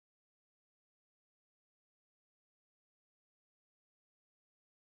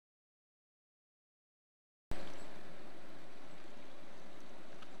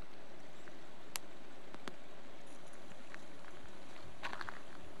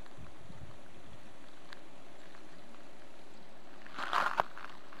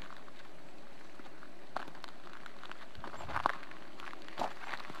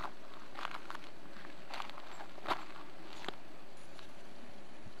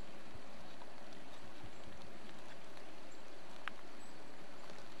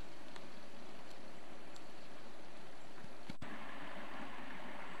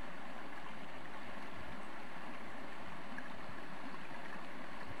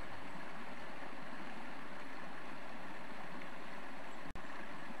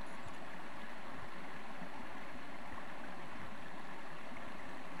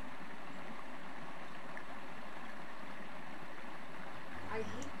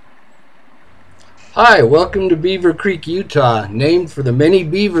Hi, welcome to Beaver Creek, Utah, named for the many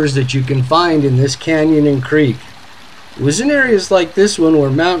beavers that you can find in this canyon and creek. It was in areas like this one where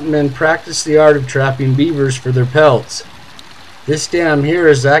mountain men practiced the art of trapping beavers for their pelts. This dam here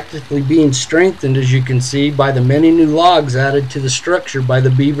is actively being strengthened, as you can see, by the many new logs added to the structure by the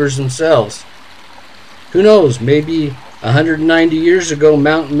beavers themselves. Who knows, maybe 190 years ago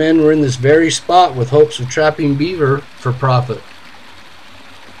mountain men were in this very spot with hopes of trapping beaver for profit.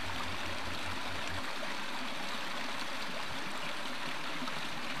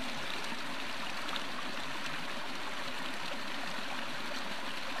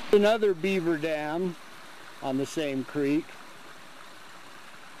 Another beaver dam on the same creek.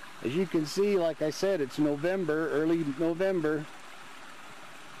 As you can see, like I said, it's November, early November.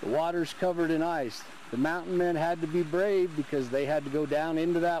 The water's covered in ice. The mountain men had to be brave because they had to go down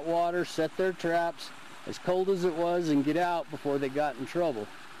into that water, set their traps, as cold as it was, and get out before they got in trouble.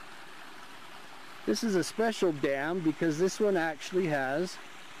 This is a special dam because this one actually has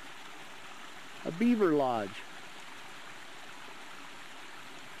a beaver lodge.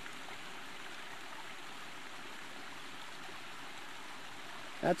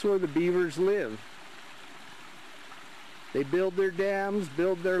 That's where the beavers live. They build their dams,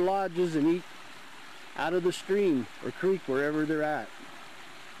 build their lodges, and eat out of the stream or creek wherever they're at.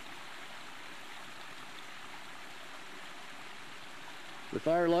 With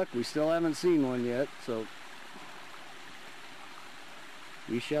our luck, we still haven't seen one yet, so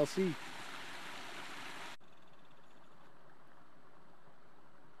we shall see.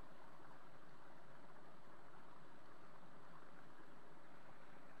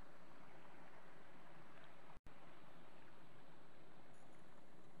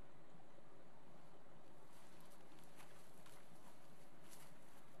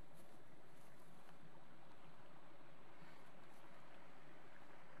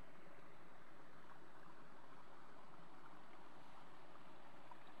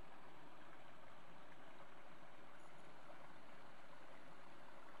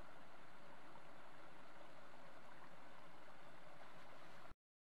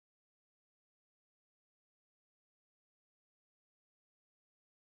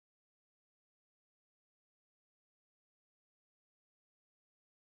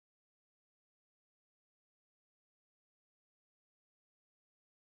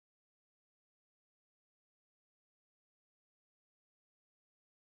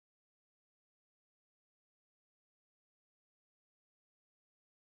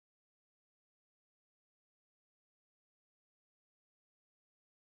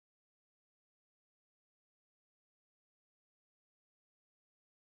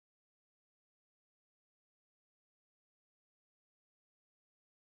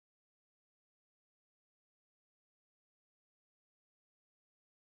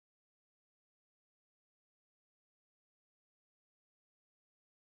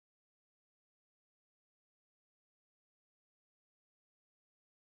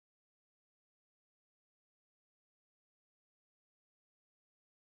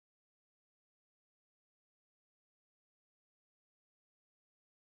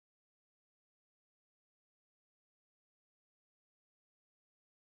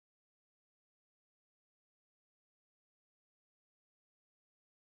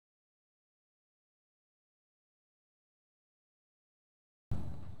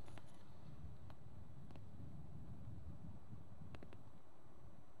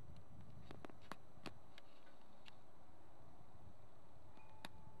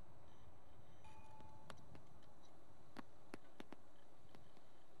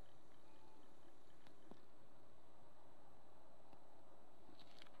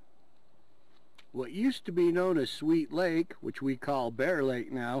 What used to be known as Sweet Lake, which we call Bear Lake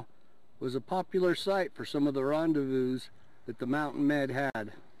now, was a popular site for some of the rendezvous that the mountain men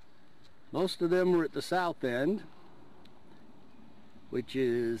had. Most of them were at the south end, which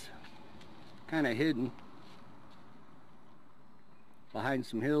is kind of hidden behind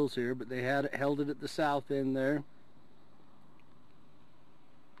some hills here, but they held it at the south end there.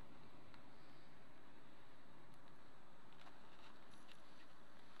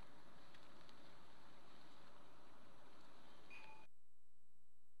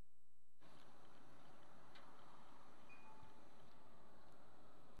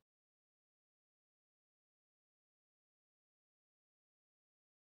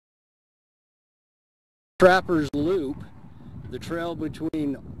 Trapper's Loop, the trail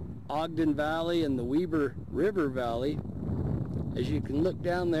between Ogden Valley and the Weber River Valley. As you can look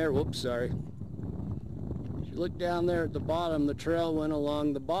down there, whoops, sorry. As you look down there at the bottom, the trail went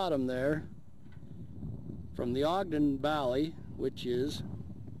along the bottom there from the Ogden Valley, which is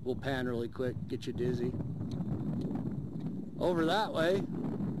We'll pan really quick, get you dizzy. Over that way,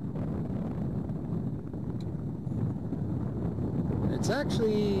 it's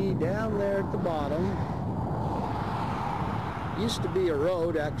actually down there at the bottom. Used to be a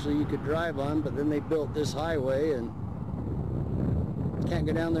road actually you could drive on, but then they built this highway and can't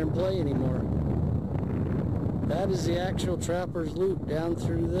go down there and play anymore. That is the actual Trapper's Loop down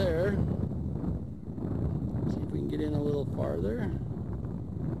through there. See if we can get in a little farther.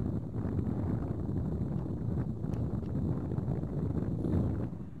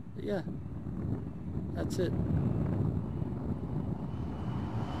 But yeah, that's it.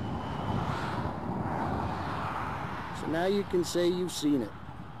 So now you can say you've seen it.